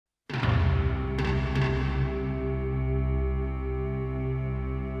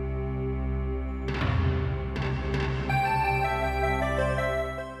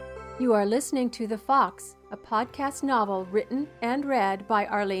You are listening to The Fox, a podcast novel written and read by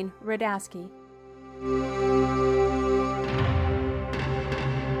Arlene Radasky.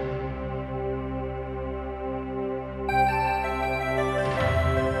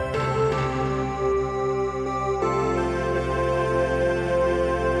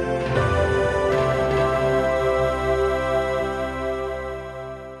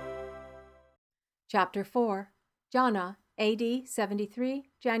 Chapter 4. Jana, AD 73,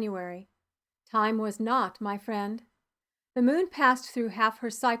 January. Time was not my friend. The moon passed through half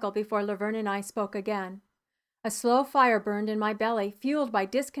her cycle before Laverne and I spoke again. A slow fire burned in my belly, fueled by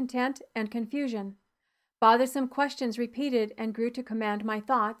discontent and confusion. Bothersome questions repeated and grew to command my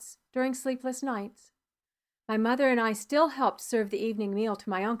thoughts during sleepless nights. My mother and I still helped serve the evening meal to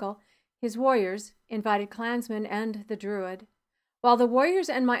my uncle, his warriors, invited clansmen, and the druid. While the warriors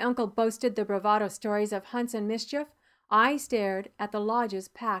and my uncle boasted the bravado stories of hunts and mischief, I stared at the lodge's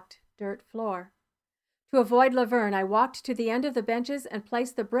packed dirt floor. To avoid Laverne, I walked to the end of the benches and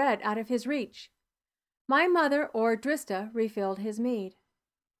placed the bread out of his reach. My mother or Drista refilled his mead.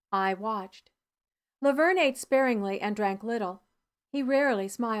 I watched. Laverne ate sparingly and drank little. He rarely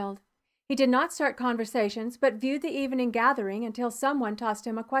smiled. He did not start conversations, but viewed the evening gathering until someone tossed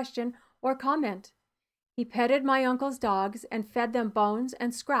him a question or comment. He petted my uncle's dogs and fed them bones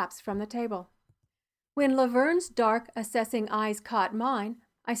and scraps from the table. When Laverne's dark, assessing eyes caught mine,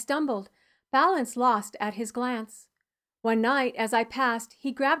 I stumbled, balance lost at his glance. One night, as I passed,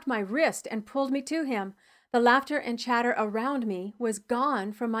 he grabbed my wrist and pulled me to him. The laughter and chatter around me was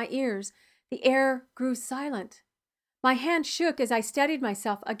gone from my ears. The air grew silent. My hand shook as I steadied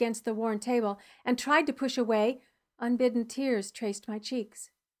myself against the worn table and tried to push away. Unbidden tears traced my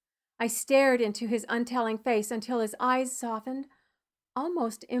cheeks. I stared into his untelling face until his eyes softened,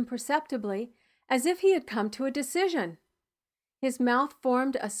 almost imperceptibly, as if he had come to a decision. His mouth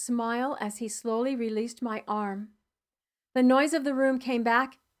formed a smile as he slowly released my arm. The noise of the room came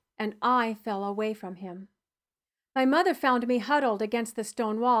back, and I fell away from him. My mother found me huddled against the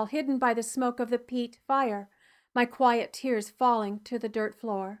stone wall, hidden by the smoke of the peat fire, my quiet tears falling to the dirt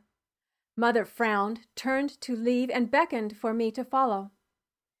floor. Mother frowned, turned to leave, and beckoned for me to follow.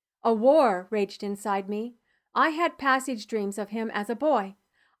 A war raged inside me. I had passage dreams of him as a boy.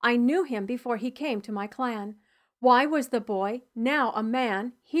 I knew him before he came to my clan. Why was the boy, now a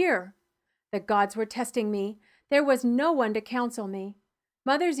man, here? The gods were testing me. There was no one to counsel me.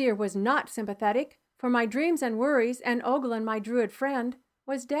 Mother's ear was not sympathetic, for my dreams and worries, and Oglin, my druid friend,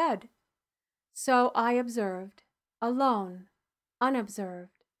 was dead. So I observed, alone,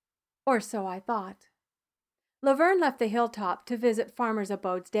 unobserved, or so I thought. Laverne left the hilltop to visit farmers'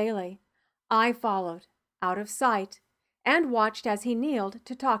 abodes daily. I followed, out of sight, and watched as he kneeled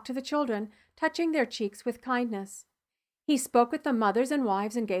to talk to the children, touching their cheeks with kindness. He spoke with the mothers and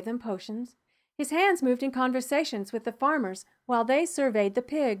wives and gave them potions. His hands moved in conversations with the farmers while they surveyed the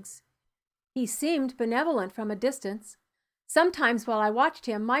pigs. He seemed benevolent from a distance. Sometimes while I watched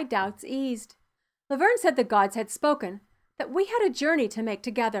him, my doubts eased. Laverne said the gods had spoken, that we had a journey to make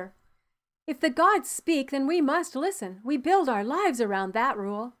together. If the gods speak, then we must listen. We build our lives around that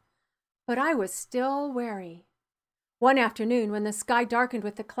rule. But I was still wary. One afternoon, when the sky darkened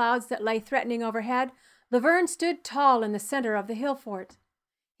with the clouds that lay threatening overhead, Laverne stood tall in the center of the hill fort.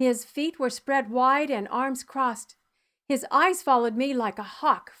 His feet were spread wide and arms crossed. His eyes followed me like a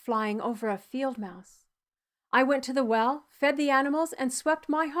hawk flying over a field mouse. I went to the well, fed the animals, and swept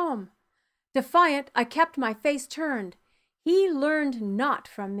my home. Defiant, I kept my face turned. He learned not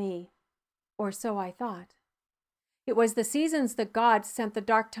from me. Or so I thought. It was the seasons the gods sent the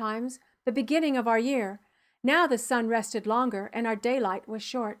dark times, the beginning of our year. Now the sun rested longer, and our daylight was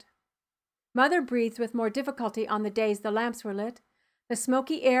short. Mother breathed with more difficulty on the days the lamps were lit. The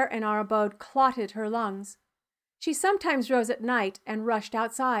smoky air in our abode clotted her lungs. She sometimes rose at night and rushed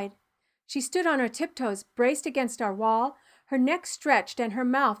outside. She stood on her tiptoes, braced against our wall, her neck stretched and her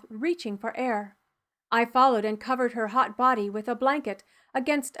mouth reaching for air. I followed and covered her hot body with a blanket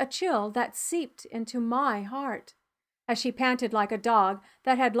against a chill that seeped into my heart, as she panted like a dog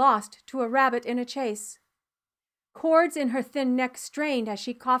that had lost to a rabbit in a chase. Cords in her thin neck strained as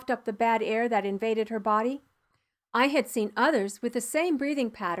she coughed up the bad air that invaded her body. I had seen others with the same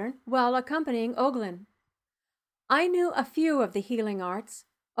breathing pattern while accompanying Oglin. I knew a few of the healing arts.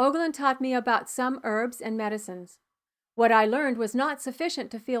 Oglin taught me about some herbs and medicines. What I learned was not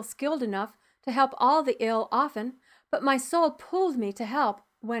sufficient to feel skilled enough to help all the ill often, but my soul pulled me to help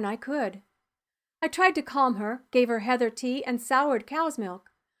when I could. I tried to calm her, gave her heather tea and soured cow's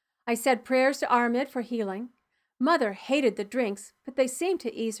milk. I said prayers to Aramid for healing. Mother hated the drinks, but they seemed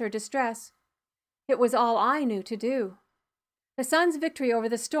to ease her distress. It was all I knew to do. The sun's victory over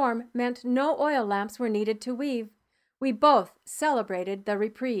the storm meant no oil lamps were needed to weave. We both celebrated the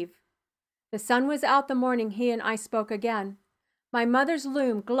reprieve. The sun was out the morning he and I spoke again. My mother's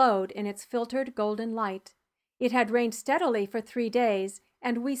loom glowed in its filtered golden light. It had rained steadily for 3 days,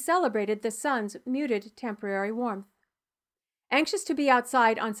 and we celebrated the sun's muted temporary warmth. Anxious to be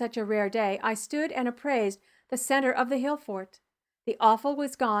outside on such a rare day, I stood and appraised the center of the hill fort. The offal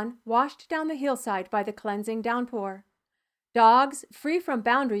was gone, washed down the hillside by the cleansing downpour. Dogs, free from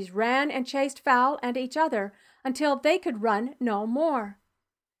boundaries, ran and chased fowl and each other until they could run no more.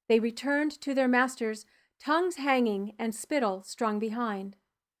 They returned to their masters, tongues hanging and spittle strung behind.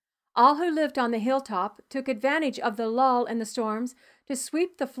 All who lived on the hilltop took advantage of the lull in the storms to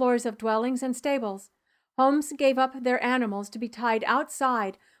sweep the floors of dwellings and stables. Homes gave up their animals to be tied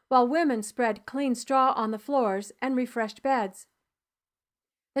outside, while women spread clean straw on the floors and refreshed beds.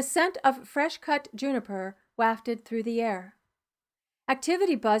 The scent of fresh-cut juniper wafted through the air.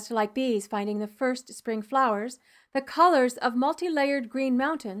 Activity buzzed like bees finding the first spring flowers. The colors of multi-layered green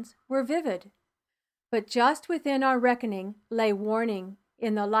mountains were vivid. But just within our reckoning lay warning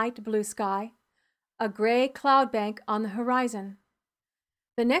in the light blue sky, a gray cloud bank on the horizon.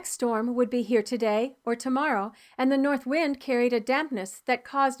 The next storm would be here today or tomorrow, and the north wind carried a dampness that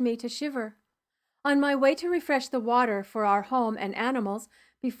caused me to shiver. On my way to refresh the water for our home and animals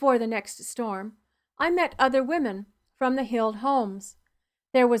before the next storm, I met other women from the Hild homes.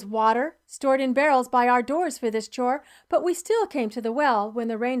 There was water stored in barrels by our doors for this chore, but we still came to the well when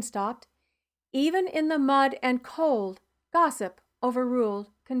the rain stopped. Even in the mud and cold, gossip overruled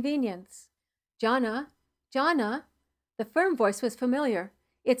convenience. Jana, Jana, the firm voice was familiar,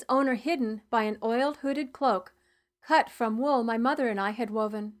 its owner hidden by an oiled hooded cloak, cut from wool my mother and I had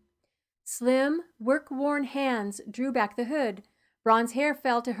woven. Slim, work-worn hands drew back the hood. Bronze hair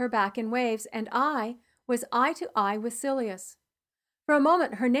fell to her back in waves, and I was eye to eye with Silius. For a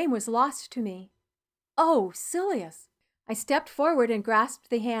moment her name was lost to me. Oh, Silius! I stepped forward and grasped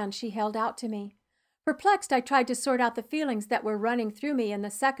the hand she held out to me. Perplexed, I tried to sort out the feelings that were running through me in the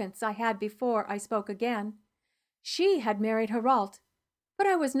seconds I had before I spoke again. She had married Haralt, but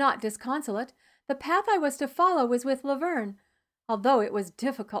I was not disconsolate. The path I was to follow was with Laverne, although it was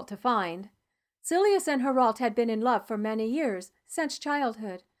difficult to find. Silius and Haralt had been in love for many years, since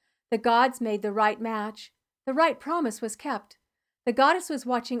childhood. The gods made the right match. The right promise was kept. The goddess was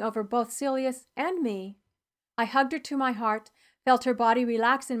watching over both Silius and me. I hugged her to my heart, felt her body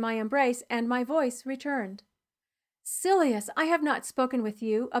relax in my embrace, and my voice returned. Silius, I have not spoken with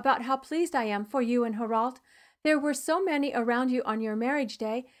you about how pleased I am for you and Haralt. There were so many around you on your marriage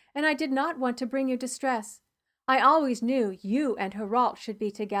day, and I did not want to bring you distress. I always knew you and Haralt should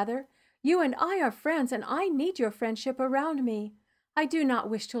be together. You and I are friends, and I need your friendship around me. I do not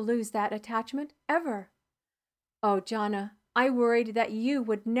wish to lose that attachment, ever. Oh, Jana, I worried that you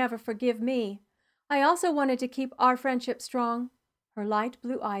would never forgive me. I also wanted to keep our friendship strong. Her light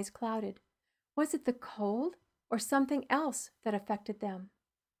blue eyes clouded. Was it the cold or something else that affected them?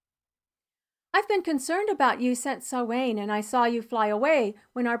 I've been concerned about you since Samhain, and I saw you fly away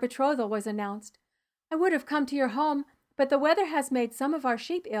when our betrothal was announced. I would have come to your home, but the weather has made some of our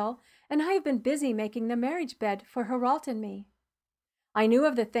sheep ill, and I have been busy making the marriage bed for Haralt and me. I knew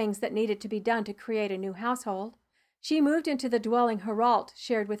of the things that needed to be done to create a new household. She moved into the dwelling Haralt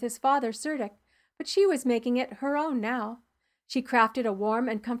shared with his father, Serdek, but she was making it her own now. She crafted a warm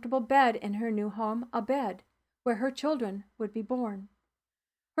and comfortable bed in her new home, a bed where her children would be born.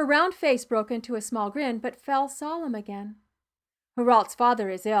 Her round face broke into a small grin, but fell solemn again. Haralt's father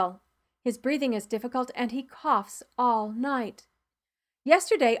is ill. His breathing is difficult, and he coughs all night.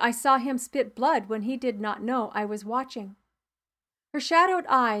 Yesterday I saw him spit blood when he did not know I was watching. Her shadowed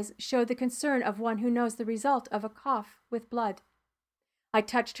eyes showed the concern of one who knows the result of a cough with blood. I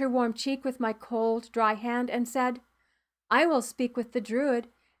touched her warm cheek with my cold, dry hand and said, I will speak with the druid,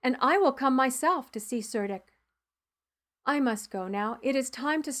 and I will come myself to see Serdek. I must go now. It is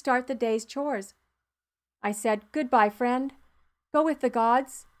time to start the day's chores. I said, Goodbye, friend. Go with the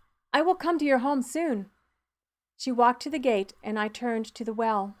gods. I will come to your home soon. She walked to the gate, and I turned to the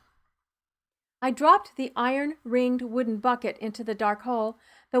well. I dropped the iron-ringed wooden bucket into the dark hole.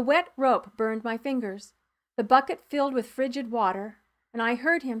 The wet rope burned my fingers. The bucket filled with frigid water, and I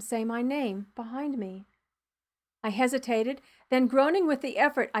heard him say my name behind me. I hesitated, then groaning with the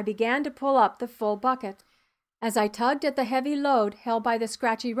effort, I began to pull up the full bucket. As I tugged at the heavy load held by the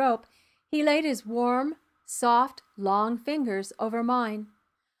scratchy rope, he laid his warm, soft, long fingers over mine.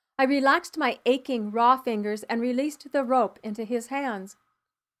 I relaxed my aching, raw fingers and released the rope into his hands.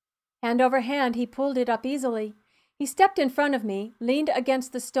 Hand over hand, he pulled it up easily. He stepped in front of me, leaned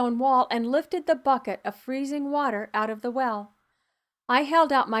against the stone wall, and lifted the bucket of freezing water out of the well. I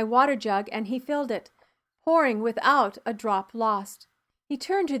held out my water jug and he filled it, pouring without a drop lost. He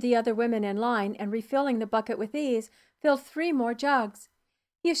turned to the other women in line and, refilling the bucket with ease, filled 3 more jugs.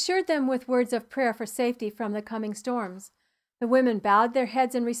 He assured them with words of prayer for safety from the coming storms. The women bowed their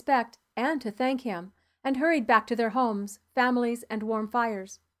heads in respect and to thank him, and hurried back to their homes, families, and warm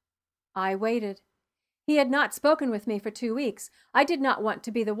fires. I waited. He had not spoken with me for 2 weeks. I did not want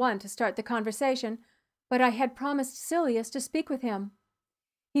to be the one to start the conversation, but I had promised Silius to speak with him.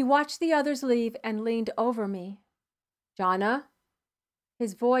 He watched the others leave and leaned over me. "Jana?"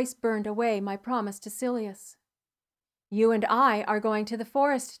 His voice burned away my promise to Silius. "You and I are going to the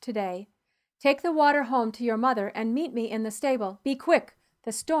forest today. Take the water home to your mother and meet me in the stable. Be quick,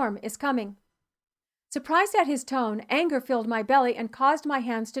 the storm is coming." Surprised at his tone, anger filled my belly and caused my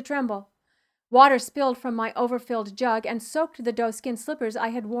hands to tremble. Water spilled from my overfilled jug and soaked the doeskin slippers I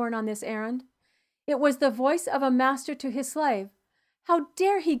had worn on this errand. It was the voice of a master to his slave. How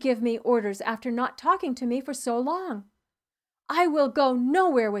dare he give me orders after not talking to me for so long? "I will go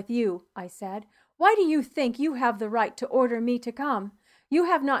nowhere with you," I said. "Why do you think you have the right to order me to come? You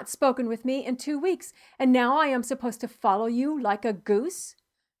have not spoken with me in 2 weeks, and now I am supposed to follow you like a goose?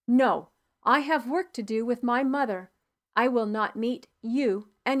 No, I have work to do with my mother. I will not meet you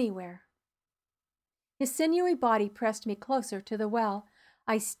anywhere." His sinewy body pressed me closer to the well.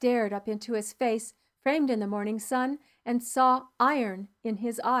 I stared up into his face, framed in the morning sun, and saw iron in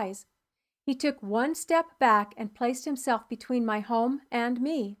his eyes. He took 1 step back and placed himself between my home and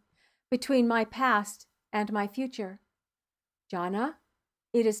me, between my past and my future. "Jana,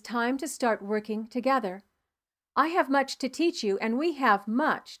 it is time to start working together. I have much to teach you, and we have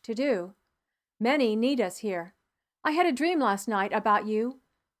much to do. Many need us here. I had a dream last night about you.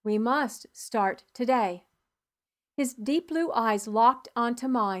 We must start today." His deep blue eyes locked onto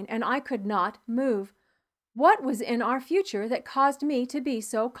mine, and I could not move. What was in our future that caused me to be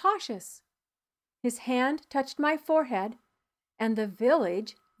so cautious? His hand touched my forehead, and the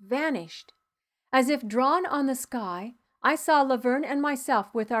village vanished. As if drawn on the sky, I saw Laverne and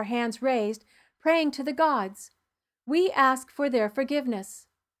myself with our hands raised, praying to the gods. We asked for their forgiveness.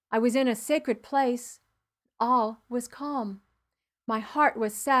 I was in a sacred place. All was calm. My heart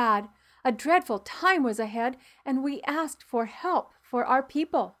was sad. A dreadful time was ahead, and we asked for help for our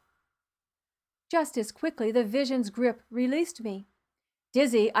people. Just as quickly, the vision's grip released me.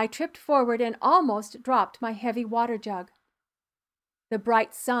 Dizzy, I tripped forward and almost dropped my heavy water jug. The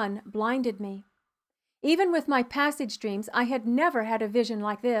bright sun blinded me. Even with my passage dreams, I had never had a vision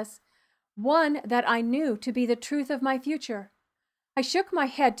like this, one that I knew to be the truth of my future. I shook my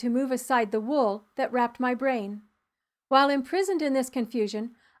head to move aside the wool that wrapped my brain. While imprisoned in this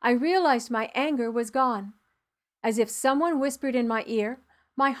confusion, I realized my anger was gone. As if someone whispered in my ear,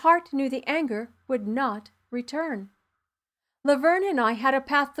 my heart knew the anger would not return. Laverne and I had a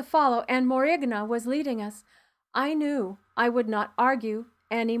path to follow, and Morigna was leading us. I knew I would not argue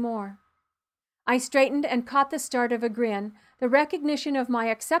any more. I straightened and caught the start of a grin, the recognition of my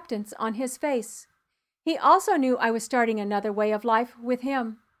acceptance on his face. He also knew I was starting another way of life with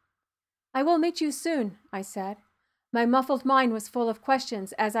him. "I will meet you soon," I said. My muffled mind was full of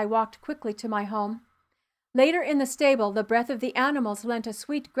questions as I walked quickly to my home. Later in the stable, the breath of the animals lent a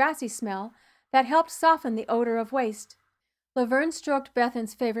sweet grassy smell that helped soften the odor of waste. Laverne stroked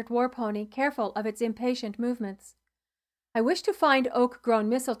Bethan's favorite war pony, careful of its impatient movements. "I wish to find oak-grown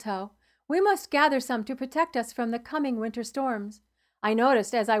mistletoe. We must gather some to protect us from the coming winter storms. I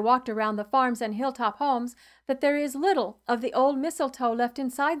noticed as I walked around the farms and hilltop homes that there is little of the old mistletoe left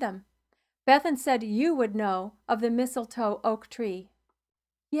inside them. Bethan said you would know of the mistletoe oak tree."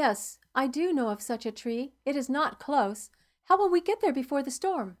 "Yes, I do know of such a tree. It is not close. How will we get there before the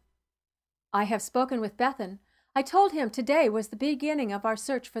storm?" "I have spoken with Bethan. I told him today was the beginning of our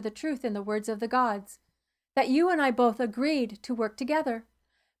search for the truth in the words of the gods, that you and I both agreed to work together.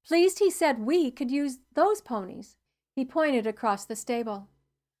 Pleased, he said we could use those ponies." He pointed across the stable.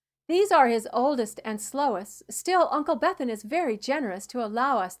 "These are his oldest and slowest. Still, Uncle Bethan is very generous to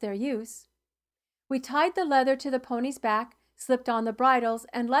allow us their use." We tied the leather to the pony's back, slipped on the bridles,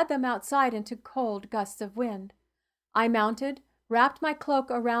 and led them outside into cold gusts of wind. I mounted, wrapped my cloak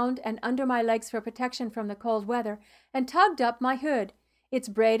around and under my legs for protection from the cold weather, and tugged up my hood, its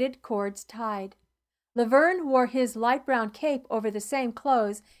braided cords tied. Laverne wore his light brown cape over the same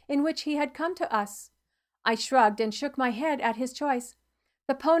clothes in which he had come to us. I shrugged and shook my head at his choice.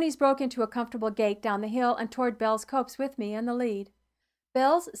 The ponies broke into a comfortable gait down the hill and toward Bell's Copse with me in the lead.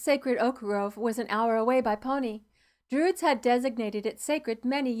 Bell's sacred oak grove was an hour away by pony. Druids had designated it sacred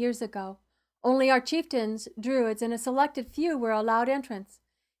many years ago. Only our chieftains, druids, and a selected few were allowed entrance.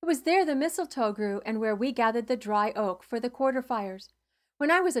 It was there the mistletoe grew and where we gathered the dry oak for the quarter fires.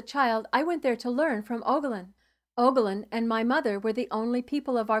 When I was a child, I went there to learn from Ogelin. Ogelin and my mother were the only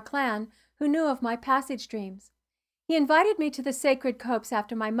people of our clan who knew of my passage dreams. He invited me to the sacred copse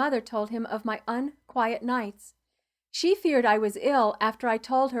after my mother told him of my unquiet nights. She feared I was ill after I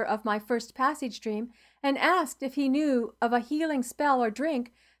told her of my first passage dream and asked if he knew of a healing spell or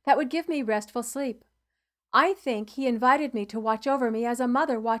drink that would give me restful sleep. I think he invited me to watch over me as a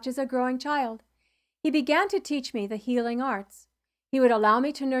mother watches a growing child. He began to teach me the healing arts. He would allow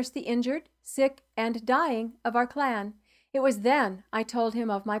me to nurse the injured, sick, and dying of our clan. It was then I told him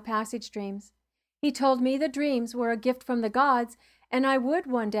of my passage dreams. He told me the dreams were a gift from the gods, and I would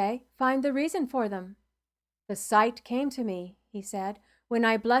one day find the reason for them. "The sight came to me," he said, "when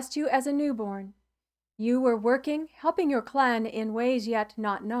I blessed you as a newborn. You were working, helping your clan in ways yet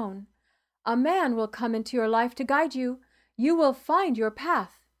not known. A man will come into your life to guide you. You will find your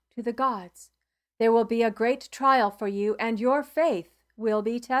path to the gods. There will be a great trial for you, and your faith will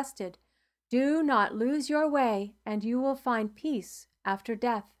be tested. Do not lose your way, and you will find peace after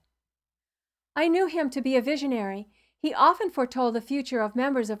death." I knew him to be a visionary. He often foretold the future of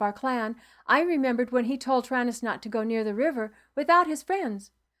members of our clan. I remembered when he told Tranus not to go near the river without his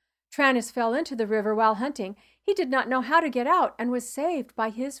friends. Tranus fell into the river while hunting. He did not know how to get out and was saved by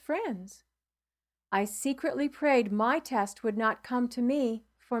his friends. I secretly prayed my test would not come to me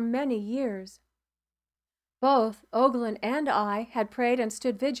for many years. Both Ogelin and I had prayed and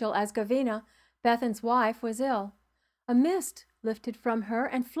stood vigil as Gavina, Bethan's wife, was ill. A mist lifted from her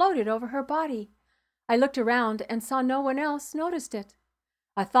and floated over her body. I looked around and saw no one else noticed it.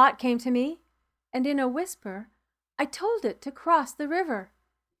 A thought came to me, and in a whisper, I told it to cross the river.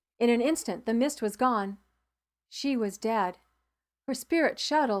 In an instant, the mist was gone. She was dead. Her spirit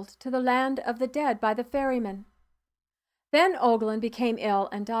shuttled to the land of the dead by the ferryman. Then Ogelin became ill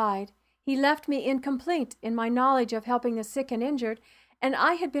and died. He left me incomplete in my knowledge of helping the sick and injured, and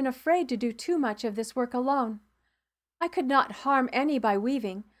I had been afraid to do too much of this work alone. I could not harm any by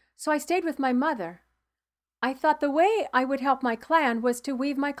weaving, so I stayed with my mother. I thought the way I would help my clan was to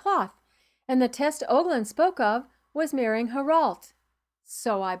weave my cloth, and the test Ogelin spoke of was marrying Haralt.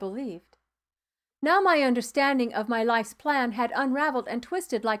 So I believed. Now my understanding of my life's plan had unraveled and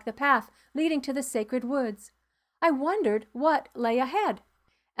twisted like the path leading to the sacred woods. I wondered what lay ahead.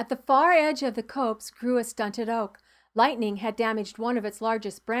 At the far edge of the copse grew a stunted oak. Lightning had damaged one of its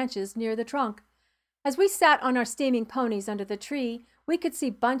largest branches near the trunk. As we sat on our steaming ponies under the tree, we could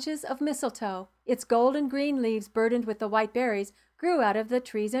see bunches of mistletoe. Its golden green leaves burdened with the white berries grew out of the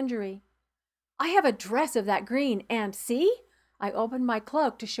tree's injury. "I have a dress of that green, and see!" I opened my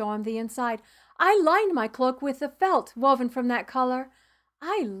cloak to show him the inside. "I lined my cloak with the felt woven from that color.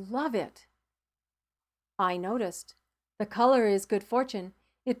 I love it." I noticed. "The color is good fortune.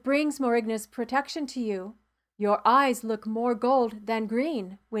 It brings Morigna's protection to you. Your eyes look more gold than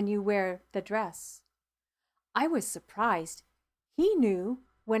green when you wear the dress." I was surprised. He knew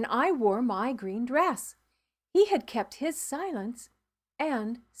when I wore my green dress. He had kept his silence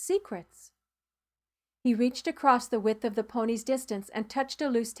and secrets. He reached across the width of the pony's distance and touched a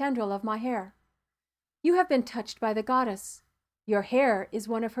loose tendril of my hair. "You have been touched by the goddess. Your hair is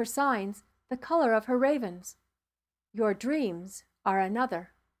one of her signs, the color of her ravens. Your dreams are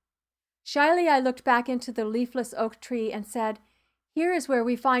another." Shyly I looked back into the leafless oak tree and said, "Here is where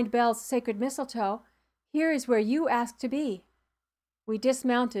we find Bel's sacred mistletoe. Here is where you asked to be." We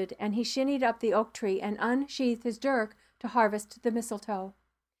dismounted, and he shinnied up the oak tree and unsheathed his dirk to harvest the mistletoe.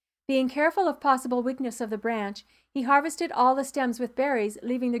 Being careful of possible weakness of the branch, he harvested all the stems with berries,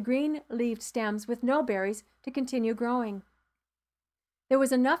 leaving the green-leaved stems with no berries to continue growing. There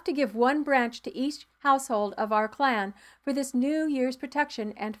was enough to give one branch to each household of our clan for this new year's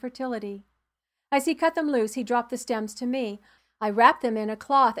protection and fertility. As he cut them loose, he dropped the stems to me. I wrapped them in a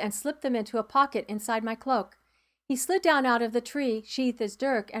cloth and slipped them into a pocket inside my cloak. He slid down out of the tree, sheathed his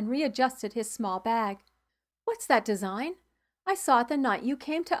dirk, and readjusted his small bag. "What's that design? I saw it the night you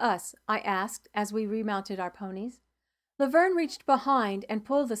came to us," I asked as we remounted our ponies. Laverne reached behind and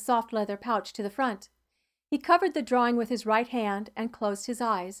pulled the soft leather pouch to the front. He covered the drawing with his right hand and closed his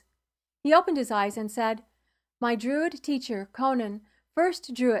eyes. He opened his eyes and said, "My druid teacher, Conan,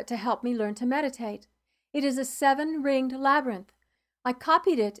 first drew it to help me learn to meditate. It is a 7-ringed labyrinth. I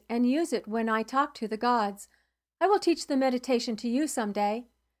copied it and use it when I talk to the gods. I will teach the meditation to you someday.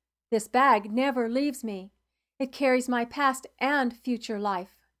 This bag never leaves me. It carries my past and future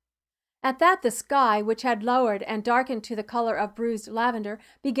life." At that, the sky, which had lowered and darkened to the color of bruised lavender,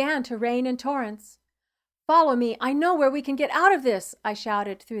 began to rain in torrents. "Follow me. I know where we can get out of this," I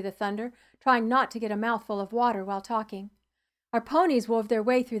shouted through the thunder, trying not to get a mouthful of water while talking. Our ponies wove their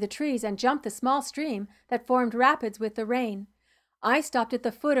way through the trees and jumped the small stream that formed rapids with the rain. I stopped at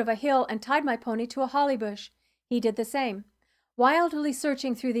the foot of a hill and tied my pony to a holly bush. He did the same. Wildly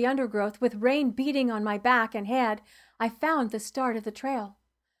searching through the undergrowth, with rain beating on my back and head, I found the start of the trail.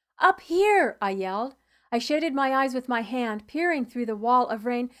 "Up here!" I yelled. I shaded my eyes with my hand, peering through the wall of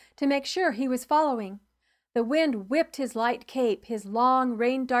rain to make sure he was following. The wind whipped his light cape, his long,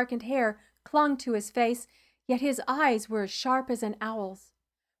 rain-darkened hair clung to his face, yet his eyes were as sharp as an owl's.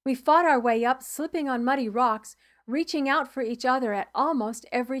 We fought our way up, slipping on muddy rocks, reaching out for each other at almost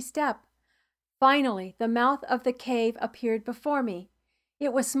every step. Finally, the mouth of the cave appeared before me.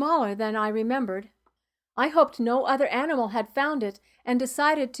 It was smaller than I remembered. I hoped no other animal had found it and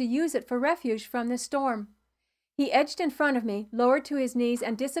decided to use it for refuge from this storm. He edged in front of me, lowered to his knees,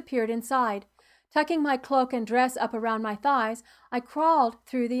 and disappeared inside. Tucking my cloak and dress up around my thighs, I crawled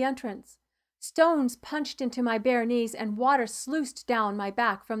through the entrance. Stones punched into my bare knees and water sluiced down my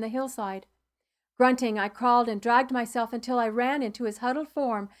back from the hillside. Grunting, I crawled and dragged myself until I ran into his huddled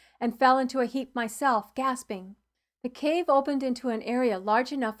form and fell into a heap myself, gasping. The cave opened into an area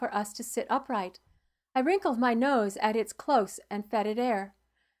large enough for us to sit upright. I wrinkled my nose at its close and fetid air.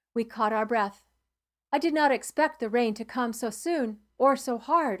 We caught our breath. "I did not expect the rain to come so soon or so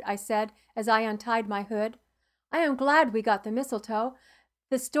hard," I said as I untied my hood. "I am glad we got the mistletoe.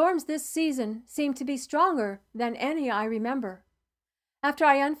 The storms this season seem to be stronger than any I remember." After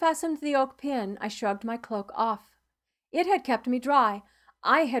I unfastened the oak pin, I shrugged my cloak off. It had kept me dry.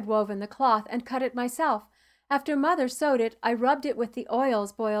 I had woven the cloth and cut it myself. After Mother sewed it, I rubbed it with the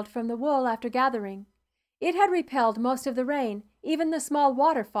oils boiled from the wool after gathering. It had repelled most of the rain, even the small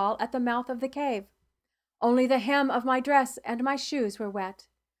waterfall at the mouth of the cave. Only the hem of my dress and my shoes were wet.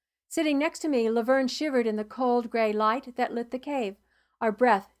 Sitting next to me, Laverne shivered in the cold gray light that lit the cave. Our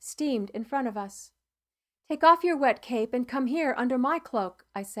breath steamed in front of us. "Take off your wet cape and come here under my cloak,"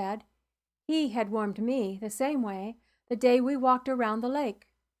 I said. He had warmed me the same way the day we walked around the lake.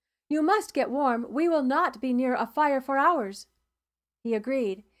 "You must get warm. We will not be near a fire for hours." He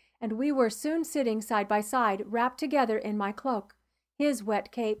agreed, and we were soon sitting side by side, wrapped together in my cloak, his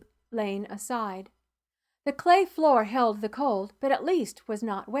wet cape laying aside. The clay floor held the cold, but at least was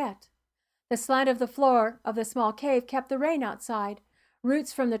not wet. The slant of the floor of the small cave kept the rain outside.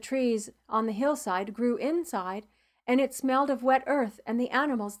 Roots from the trees on the hillside grew inside, and it smelled of wet earth and the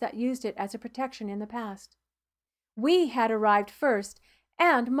animals that used it as a protection in the past. We had arrived first,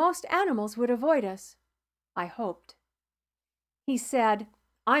 and most animals would avoid us. I hoped. He said,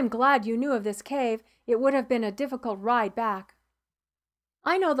 "I'm glad you knew of this cave. It would have been a difficult ride back."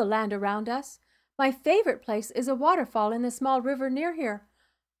 "I know the land around us. My favorite place is a waterfall in the small river near here.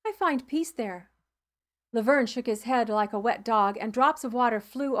 I find peace there." Laverne shook his head like a wet dog, and drops of water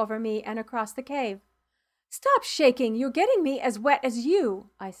flew over me and across the cave. "Stop shaking! You're getting me as wet as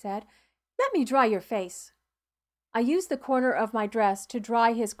you," I said. "Let me dry your face." I used the corner of my dress to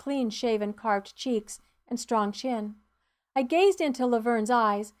dry his clean-shaven, carved cheeks and strong chin. I gazed into Laverne's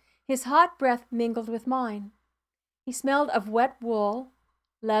eyes. His hot breath mingled with mine. He smelled of wet wool,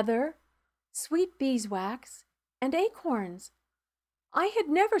 leather, sweet beeswax, and acorns. I had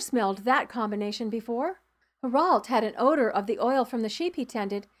never smelled that combination before. Herald had an odor of the oil from the sheep he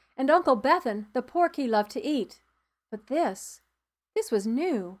tended, and Uncle Bethan the pork he loved to eat. But this was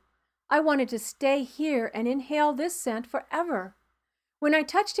new. I wanted to stay here and inhale this scent forever. When I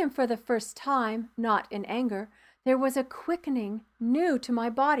touched him for the first time, not in anger, there was a quickening new to my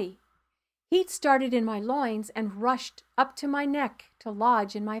body. Heat started in my loins and rushed up to my neck to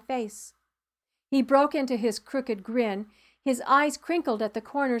lodge in my face. He broke into his crooked grin. His eyes crinkled at the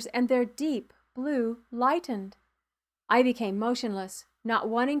corners, and their deep blue lightened. I became motionless, not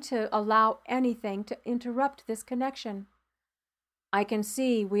wanting to allow anything to interrupt this connection. "I can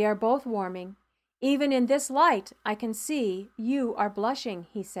see we are both warming. Even in this light, I can see you are blushing,"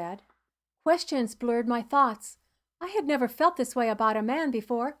 he said. Questions blurred my thoughts. I had never felt this way about a man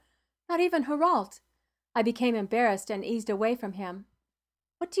before, not even Herald. I became embarrassed and eased away from him.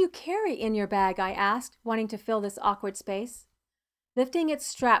 "What do you carry in your bag?" I asked, wanting to fill this awkward space. Lifting its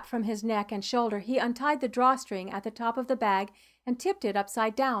strap from his neck and shoulder, he untied the drawstring at the top of the bag and tipped it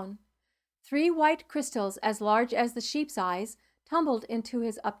upside down. 3 white crystals as large as the sheep's eyes tumbled into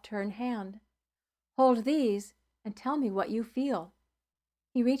his upturned hand. "Hold these and tell me what you feel."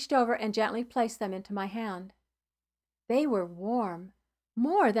 He reached over and gently placed them into my hand. They were warm,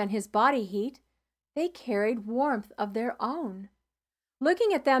 more than his body heat. They carried warmth of their own.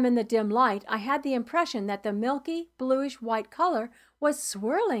 Looking at them in the dim light, I had the impression that the milky, bluish-white color was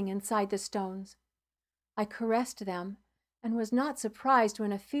swirling inside the stones. I caressed them and was not surprised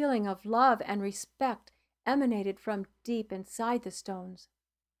when a feeling of love and respect emanated from deep inside the stones.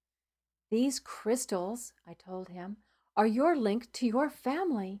 "These crystals," I told him, "are your link to your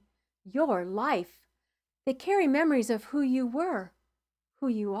family, your life. They carry memories of who you were, who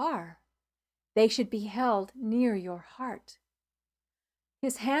you are. They should be held near your heart."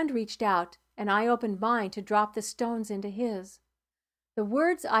 His hand reached out, and I opened mine to drop the stones into his. The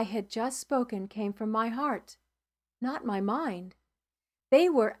words I had just spoken came from my heart, not my mind. They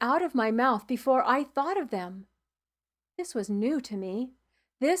were out of my mouth before I thought of them. This was new to me.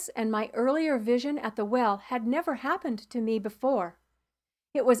 This and my earlier vision at the well had never happened to me before.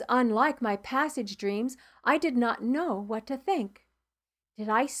 It was unlike my passage dreams. I did not know what to think. Did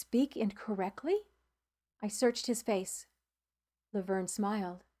I speak incorrectly? I searched his face. Laverne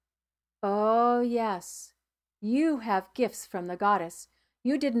smiled. "Oh, yes. You have gifts from the goddess.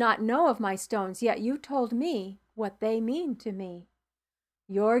 You did not know of my stones, yet you told me what they mean to me.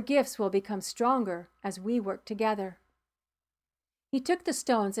 Your gifts will become stronger as we work together." He took the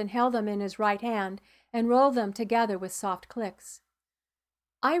stones and held them in his right hand and rolled them together with soft clicks.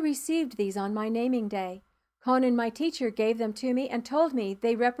 "I received these on my naming day. Conan, my teacher, gave them to me and told me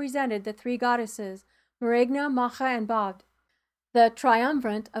they represented the three goddesses, Morigna, Macha, and Babd, the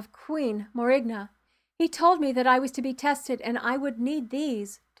triumvirate of Queen Morigna. He told me that I was to be tested and I would need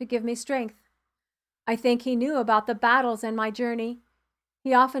these to give me strength. I think he knew about the battles and my journey.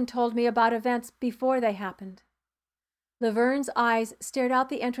 He often told me about events before they happened." Laverne's eyes stared out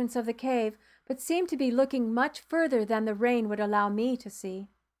the entrance of the cave, but seemed to be looking much further than the rain would allow me to see.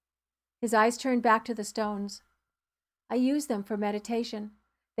 His eyes turned back to the stones. "I use them for meditation.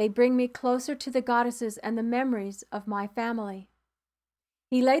 They bring me closer to the goddesses and the memories of my family."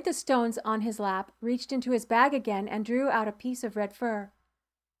 He laid the stones on his lap, reached into his bag again, and drew out a piece of red fur.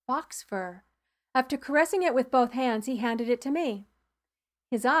 Fox fur. After caressing it with both hands, he handed it to me.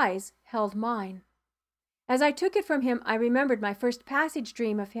 His eyes held mine. As I took it from him, I remembered my first passage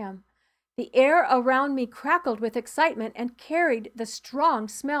dream of him. The air around me crackled with excitement and carried the strong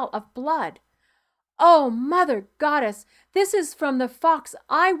smell of blood. "Oh, Mother Goddess, this is from the fox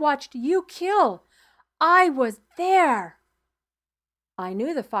I watched you kill. I was there." I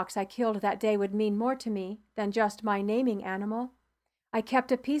knew the fox I killed that day would mean more to me than just my naming animal. I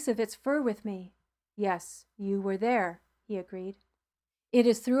kept a piece of its fur with me. "Yes, you were there," he agreed. "It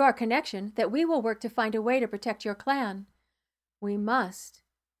is through our connection that we will work to find a way to protect your clan. We must,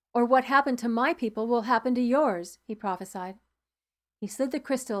 or what happened to my people will happen to yours," he prophesied. He slid the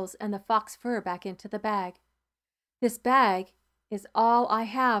crystals and the fox fur back into the bag. "This bag is all I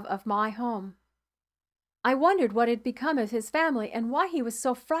have of my home." I wondered what had become of his family and why he was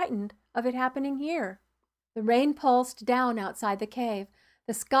so frightened of it happening here. The rain pulsed down outside the cave.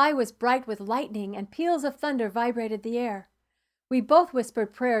 The sky was bright with lightning and peals of thunder vibrated the air. We both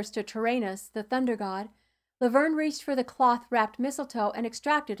whispered prayers to Tyrannus, the thunder god. Laverne reached for the cloth-wrapped mistletoe and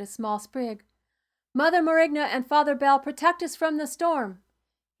extracted a small sprig. "Mother Morigna and Father Bel, protect us from the storm."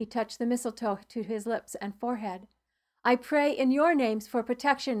 He touched the mistletoe to his lips and forehead. "I pray in your names for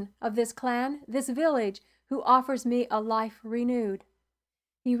protection of this clan, this village, who offers me a life renewed."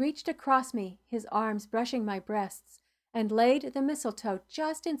 He reached across me, his arms brushing my breasts, and laid the mistletoe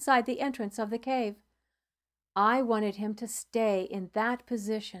just inside the entrance of the cave. I wanted him to stay in that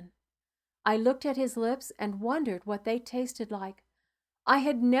position. I looked at his lips and wondered what they tasted like. I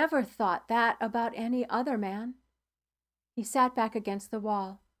had never thought that about any other man. He sat back against the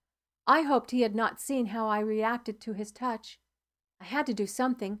wall. I hoped he had not seen how I reacted to his touch. I had to do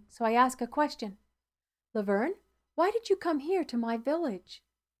something, so I asked a question. "Laverne, why did you come here to my village?"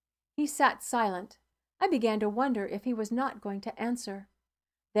 He sat silent. I began to wonder if he was not going to answer.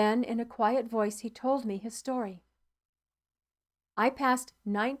 Then, in a quiet voice, he told me his story. "I passed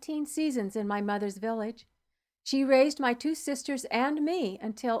 19 seasons in my mother's village. She raised my 2 sisters and me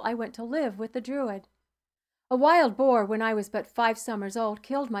until I went to live with the Druid. A wild boar, when I was but 5 summers old,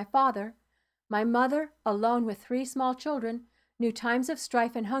 killed my father. My mother, alone with 3 small children, knew times of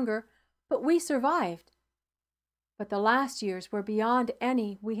strife and hunger, but we survived. But the last years were beyond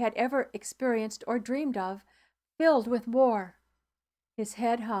any we had ever experienced or dreamed of, filled with war." His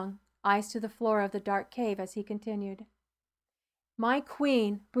head hung, eyes to the floor of the dark cave as he continued. "My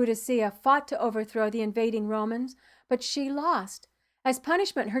queen, Boudicca, fought to overthrow the invading Romans, but she lost. As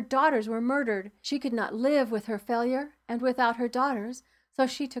punishment, her daughters were murdered. She could not live with her failure and without her daughters, so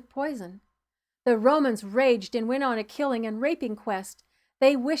she took poison. The Romans raged and went on a killing and raping quest.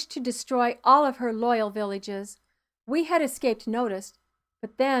 They wished to destroy all of her loyal villages. We had escaped notice,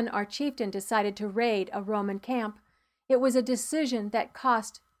 but then our chieftain decided to raid a Roman camp. It was a decision that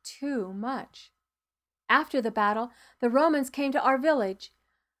cost too much. After the battle, the Romans came to our village.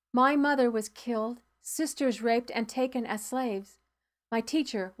 My mother was killed, sisters raped and taken as slaves. My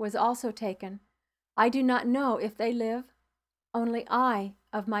teacher was also taken. I do not know if they live. Only I,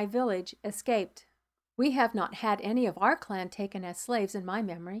 of my village, escaped. We have not had any of our clan taken as slaves in my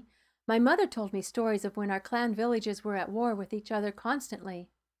memory. My mother told me stories of when our clan villages were at war with each other constantly.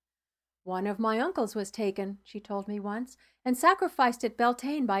 One of my uncles was taken, she told me once, and sacrificed at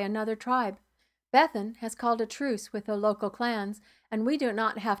Beltane by another tribe. Bethan has called a truce with the local clans, and we do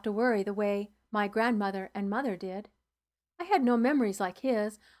not have to worry the way my grandmother and mother did. I had no memories like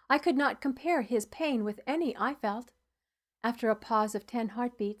his. I could not compare his pain with any I felt. After a pause of 10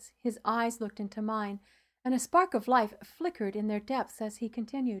 heartbeats, his eyes looked into mine, and a spark of life flickered in their depths as he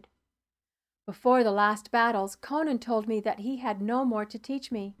continued. Before the last battles, Conan told me that he had no more to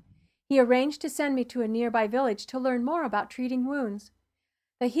teach me. He arranged to send me to a nearby village to learn more about treating wounds.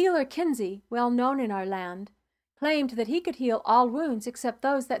 The healer Kinsey, well known in our land, claimed that he could heal all wounds except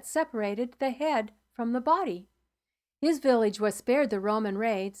those that separated the head from the body. His village was spared the Roman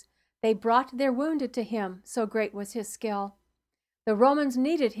raids. They brought their wounded to him, so great was his skill. The Romans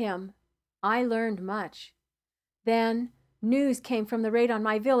needed him. I learned much. Then news came from the raid on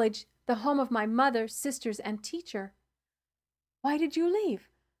my village, the home of my mother, sisters, and teacher. Why did you leave?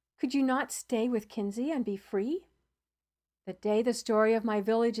 Could you not stay with Kinsey and be free? The day the story of my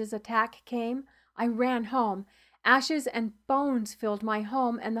village's attack came, I ran home. Ashes and bones filled my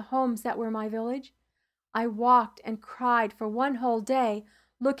home and the homes that were my village. I walked and cried for one whole day,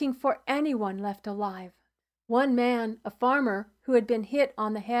 looking for anyone left alive. One man, a farmer who had been hit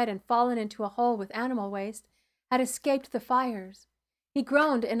on the head and fallen into a hole with animal waste, had escaped the fires. He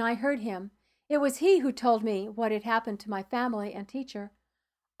groaned and I heard him. It was he who told me what had happened to my family and teacher.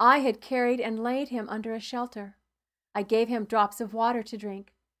 I had carried and laid him under a shelter. I gave him drops of water to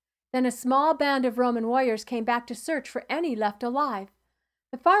drink. Then a small band of Roman warriors came back to search for any left alive.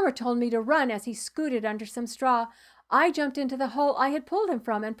 The farmer told me to run as he scooted under some straw. I jumped into the hole I had pulled him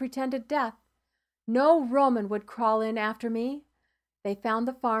from and pretended death. No Roman would crawl in after me. They found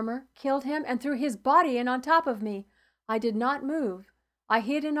the farmer, killed him, and threw his body in on top of me. I did not move. I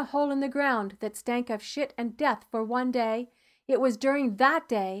hid in a hole in the ground that stank of shit and death for one day. It was during that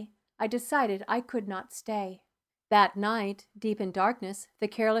day I decided I could not stay. That night, deep in darkness, the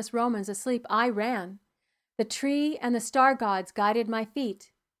careless Romans asleep, I ran. The tree and the star gods guided my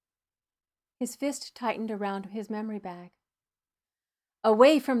feet. His fist tightened around his memory bag.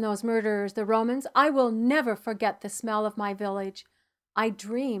 Away from those murderers, the Romans, I will never forget the smell of my village. I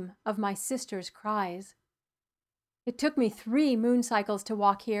dream of my sister's cries. It took me 3 moon cycles to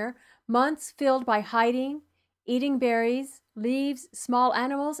walk here, months filled by hiding, eating berries, leaves, small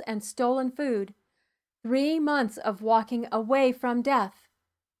animals, and stolen food. 3 months of walking away from death,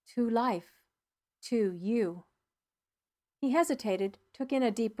 to life, to you. He hesitated, took in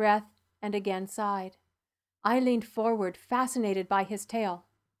a deep breath, and again sighed. I leaned forward, fascinated by his tale.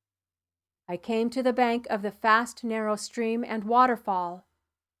 I came to the bank of the fast, narrow stream and waterfall.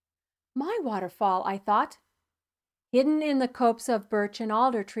 My waterfall, I thought. Hidden in the copse of birch and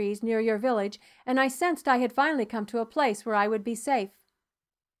alder trees near your village, and I sensed I had finally come to a place where I would be safe.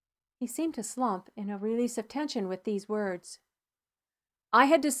 He seemed to slump in a release of tension with these words. I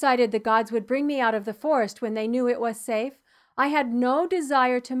had decided the gods would bring me out of the forest when they knew it was safe. I had no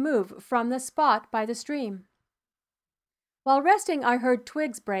desire to move from the spot by the stream. While resting, I heard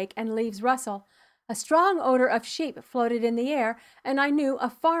twigs break and leaves rustle. A strong odor of sheep floated in the air, and I knew a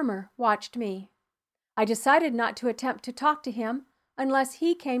farmer watched me. I decided not to attempt to talk to him unless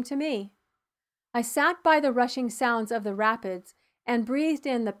he came to me. I sat by the rushing sounds of the rapids and breathed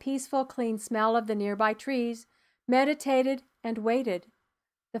in the peaceful, clean smell of the nearby trees, meditated and waited.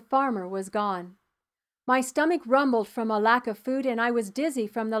 The farmer was gone. My stomach rumbled from a lack of food, and I was dizzy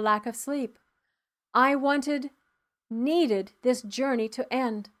from the lack of sleep. I needed this journey to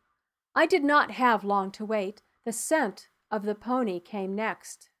end. I did not have long to wait. The scent of the pony came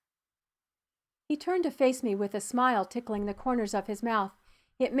next. He turned to face me with a smile tickling the corners of his mouth.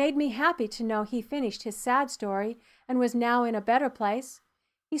 It made me happy to know he finished his sad story and was now in a better place.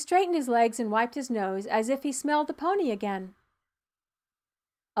 He straightened his legs and wiped his nose as if he smelled the pony again.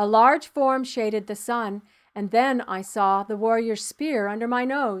 A large form shaded the sun, and then I saw the warrior's spear under my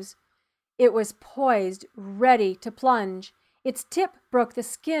nose. It was poised, ready to plunge. Its tip broke the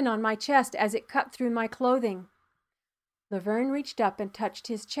skin on my chest as it cut through my clothing. Laverne reached up and touched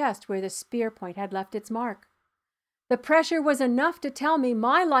his chest where the spear point had left its mark. The pressure was enough to tell me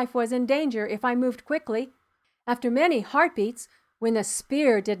my life was in danger if I moved quickly. After many heartbeats, when the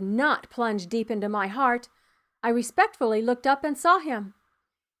spear did not plunge deep into my heart, I respectfully looked up and saw him.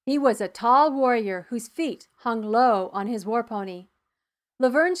 He was a tall warrior whose feet hung low on his war pony.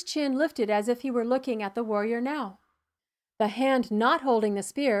 Laverne's chin lifted as if he were looking at the warrior now. The hand not holding the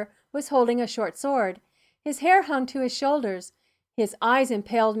spear was holding a short sword. His hair hung to his shoulders. His eyes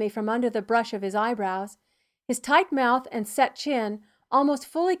impaled me from under the brush of his eyebrows. His tight mouth and set chin, almost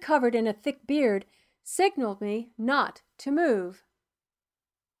fully covered in a thick beard, signaled me not to move.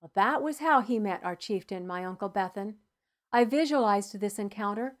 Well, that was how he met our chieftain, my Uncle Bethan. I visualized this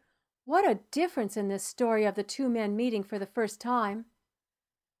encounter. What a difference in this story of the two men meeting for the first time.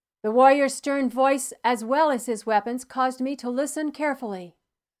 The warrior's stern voice, as well as his weapons, caused me to listen carefully.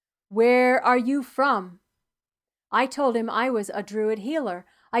 "Where are you from?" I told him I was a druid healer.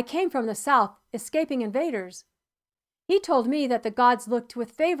 I came from the south, escaping invaders. He told me that the gods looked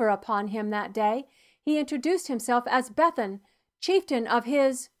with favor upon him that day. He introduced himself as Bethan, chieftain of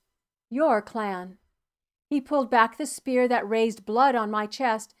your clan. He pulled back the spear that raised blood on my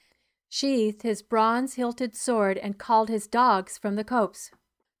chest, sheathed his bronze-hilted sword, and called his dogs from the copse.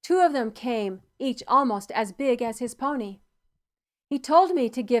 2 of them came, each almost as big as his pony. He told me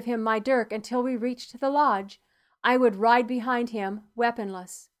to give him my dirk until we reached the lodge. I would ride behind him,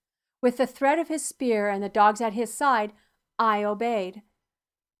 weaponless. With the threat of his spear and the dogs at his side, I obeyed.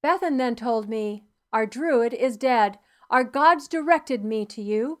 Bethan then told me, "Our druid is dead. Our gods directed me to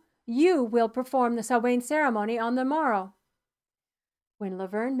you. You will perform the Samhain ceremony on the morrow." When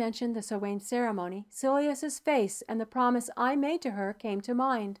Laverne mentioned the Samhain ceremony, Silius's face and the promise I made to her came to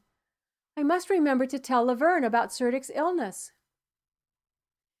mind. I must remember to tell Laverne about Serdik's illness.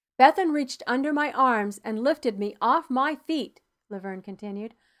 Bethan reached under my arms and lifted me off my feet, Laverne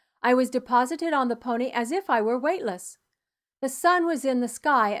continued. I was deposited on the pony as if I were weightless. The sun was in the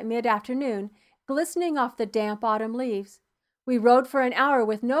sky at mid-afternoon, glistening off the damp autumn leaves. We rode for an hour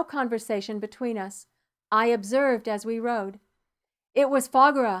with no conversation between us. I observed as we rode. It was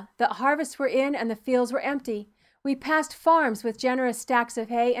Foggara. The harvests were in and the fields were empty. We passed farms with generous stacks of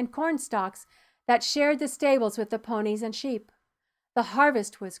hay and corn stalks that shared the stables with the ponies and sheep. The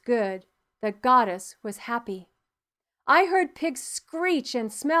harvest was good. The goddess was happy. I heard pigs screech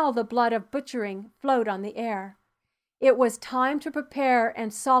and smell the blood of butchering float on the air. It was time to prepare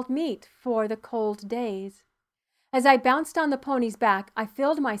and salt meat for the cold days. As I bounced on the pony's back, I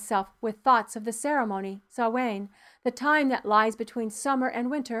filled myself with thoughts of the ceremony, Samhain, the time that lies between summer and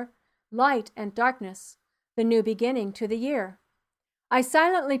winter, light and darkness, the new beginning to the year. I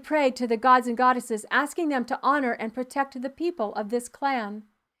silently prayed to the gods and goddesses, asking them to honor and protect the people of this clan.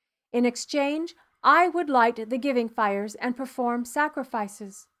 In exchange, I would light the giving fires and perform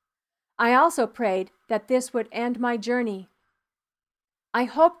sacrifices. I also prayed that this would end my journey. I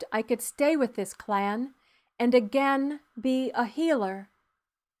hoped I could stay with this clan and again be a healer.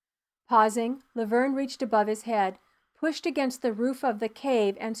 Pausing, Laverne reached above his head, pushed against the roof of the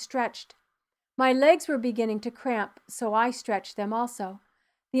cave, and stretched. My legs were beginning to cramp, so I stretched them also.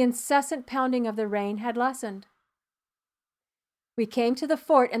 The incessant pounding of the rain had lessened. We came to the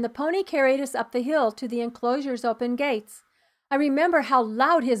fort, and the pony carried us up the hill to the enclosure's open gates. I remember how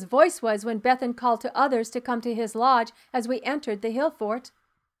loud his voice was when Bethan called to others to come to his lodge as we entered the hill fort.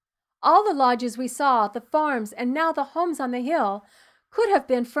 All the lodges we saw, the farms, and now the homes on the hill, could have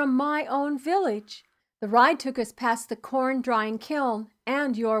been from my own village. The ride took us past the corn-drying kiln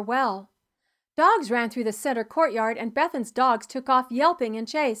and your well. Dogs ran through the center courtyard, and Bethan's dogs took off yelping in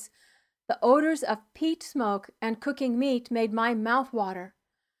chase. The odors of peat smoke and cooking meat made my mouth water.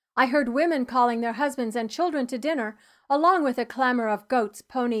 I heard women calling their husbands and children to dinner, along with a clamor of goats,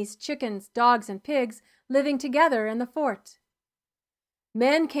 ponies, chickens, dogs, and pigs living together in the fort.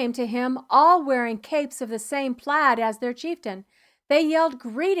 Men came to him, all wearing capes of the same plaid as their chieftain. They yelled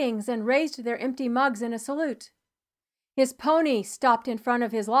greetings and raised their empty mugs in a salute. His pony stopped in front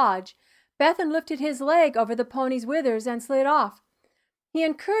of his lodge. Bethan lifted his leg over the pony's withers and slid off. He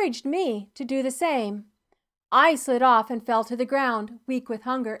encouraged me to do the same. I slid off and fell to the ground, weak with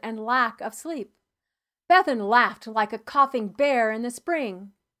hunger and lack of sleep. Bethan laughed like a coughing bear in the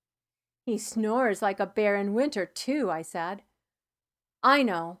spring. "He snores like a bear in winter, too," I said. "I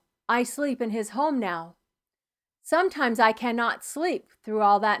know. I sleep in his home now. Sometimes I cannot sleep through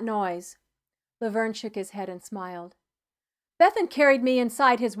all that noise." Laverne shook his head and smiled. Bethan carried me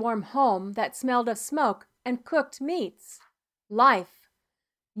inside his warm home that smelled of smoke and cooked meats. Life.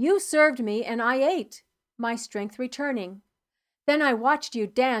 You served me and I ate, my strength returning. Then I watched you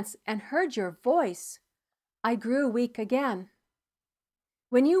dance and heard your voice. I grew weak again.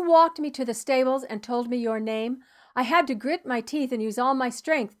 When you walked me to the stables and told me your name, I had to grit my teeth and use all my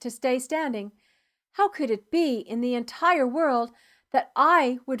strength to stay standing. How could it be in the entire world that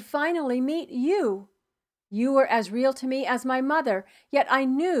I would finally meet you? You were as real to me as my mother, yet I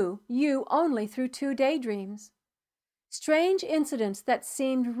knew you only through 2 daydreams. Strange incidents that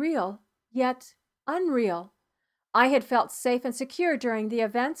seemed real, yet unreal. I had felt safe and secure during the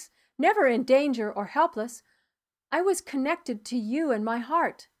events, never in danger or helpless. I was connected to you in my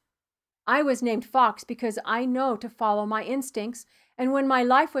heart. I was named Fox because I know to follow my instincts, and when my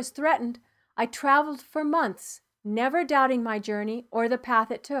life was threatened, I traveled for months, never doubting my journey or the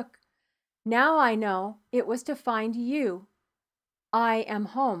path it took. Now I know it was to find you. I am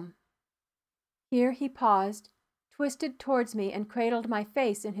home." Here he paused, twisted towards me, and cradled my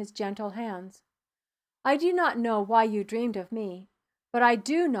face in his gentle hands. "I do not know why you dreamed of me, but I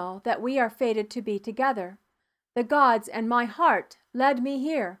do know that we are fated to be together. The gods and my heart led me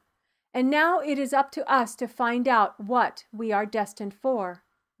here, and now it is up to us to find out what we are destined for,"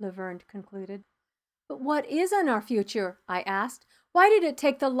 Laverne concluded. "But what is in our future?" I asked. "Why did it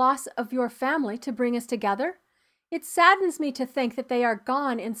take the loss of your family to bring us together? It saddens me to think that they are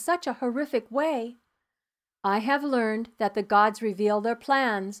gone in such a horrific way." "I have learned that the gods reveal their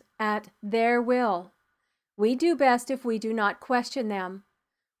plans at their will. We do best if we do not question them.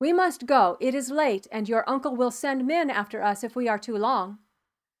 We must go. It is late, and your uncle will send men after us if we are too long."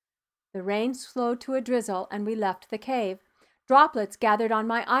 The rain slowed to a drizzle, and we left the cave. Droplets gathered on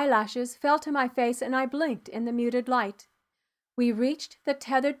my eyelashes, fell to my face, and I blinked in the muted light. We reached the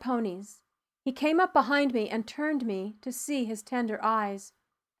tethered ponies. He came up behind me and turned me to see his tender eyes.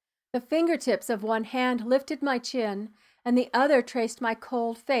 The fingertips of one hand lifted my chin, and the other traced my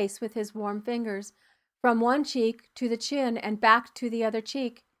cold face with his warm fingers, from one cheek to the chin and back to the other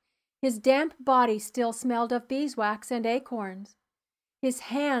cheek. His damp body still smelled of beeswax and acorns. His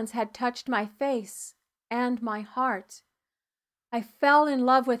hands had touched my face and my heart. I fell in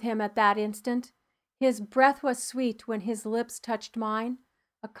love with him at that instant. His breath was sweet when his lips touched mine.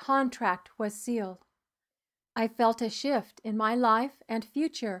 A contract was sealed. I felt a shift in my life and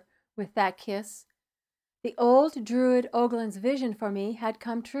future with that kiss. The old Druid Oglin's vision for me had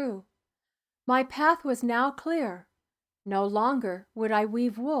come true. My path was now clear. No longer would I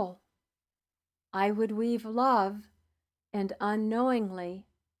weave wool. I would weave love and unknowingly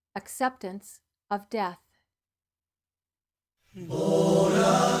acceptance of death.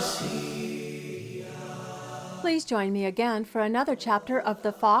 Please join me again for another chapter of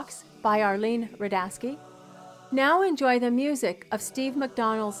The Fox by Arlene Radasky. Now enjoy the music of Steve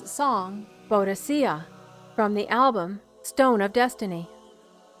McDonald's song, Boadicea, from the album Stone of Destiny.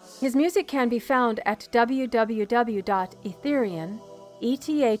 His music can be found at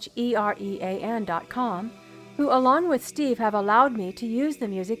www.etherean.com, who along with Steve have allowed me to use the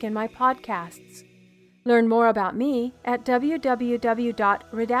music in my podcasts. Learn more about me at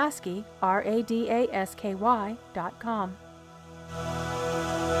www.radasky.com.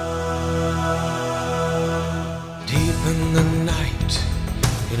 Deep in the night,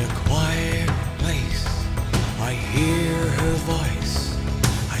 in a quiet place, I hear her voice,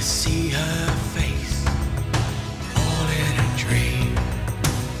 I see her face, all in a dream.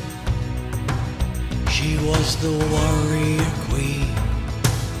 She was the warrior queen,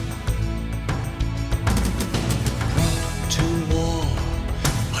 brought to war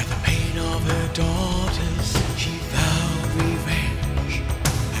by the pain of her daughters. She vowed revenge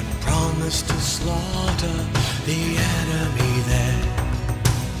and promised to slaughter the enemy there.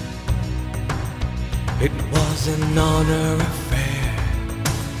 It was an honor affair.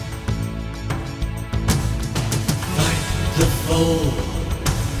 Fight the foe,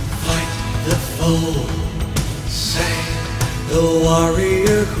 fight the foe, sang the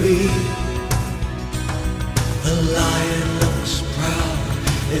warrior queen. The lion looks proud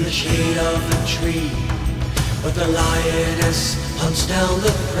in the shade of the tree, but the lioness hunts down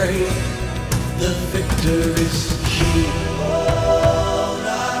the prey. The victor is she.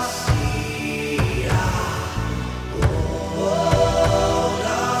 Boadicea,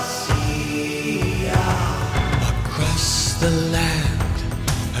 Boadicea. Across the land,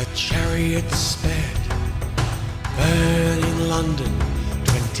 her chariot sped, burning London,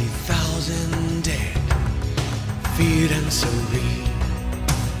 20,000 dead, feared and serene.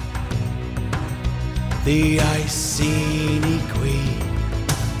 The Iceni queen.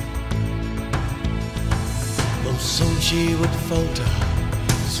 Soon she would falter,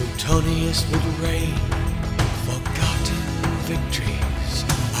 Suetonius would reign. Forgotten victories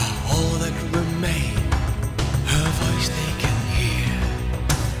are all that remain. Her voice they can hear,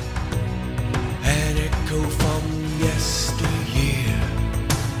 an echo from yesteryear.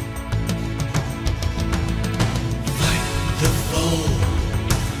 Fight the foe,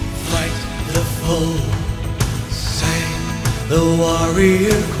 fight the foe, sang the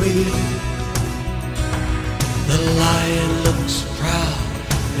warrior queen. The lion looks proud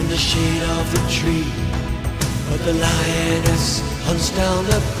in the shade of the tree, But the lioness hunts down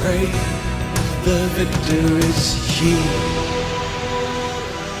the prey. The victor is she.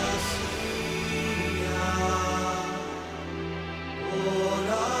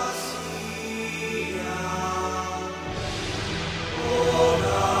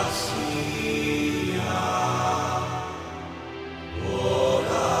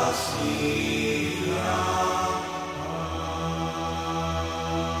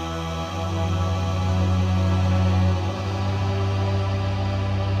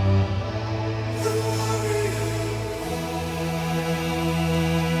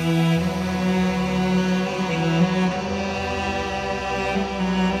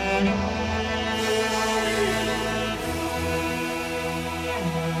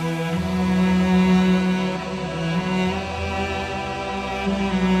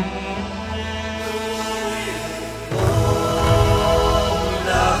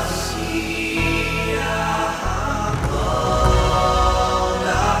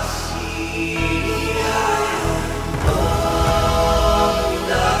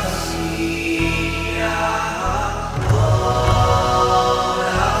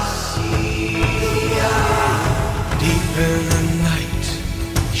 In the night,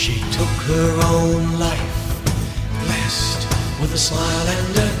 she took her own life, blessed with a smile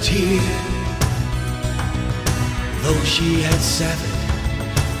and a tear. Though she had severed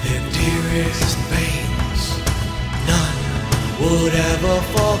their dearest veins, none would ever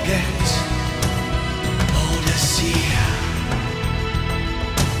forget.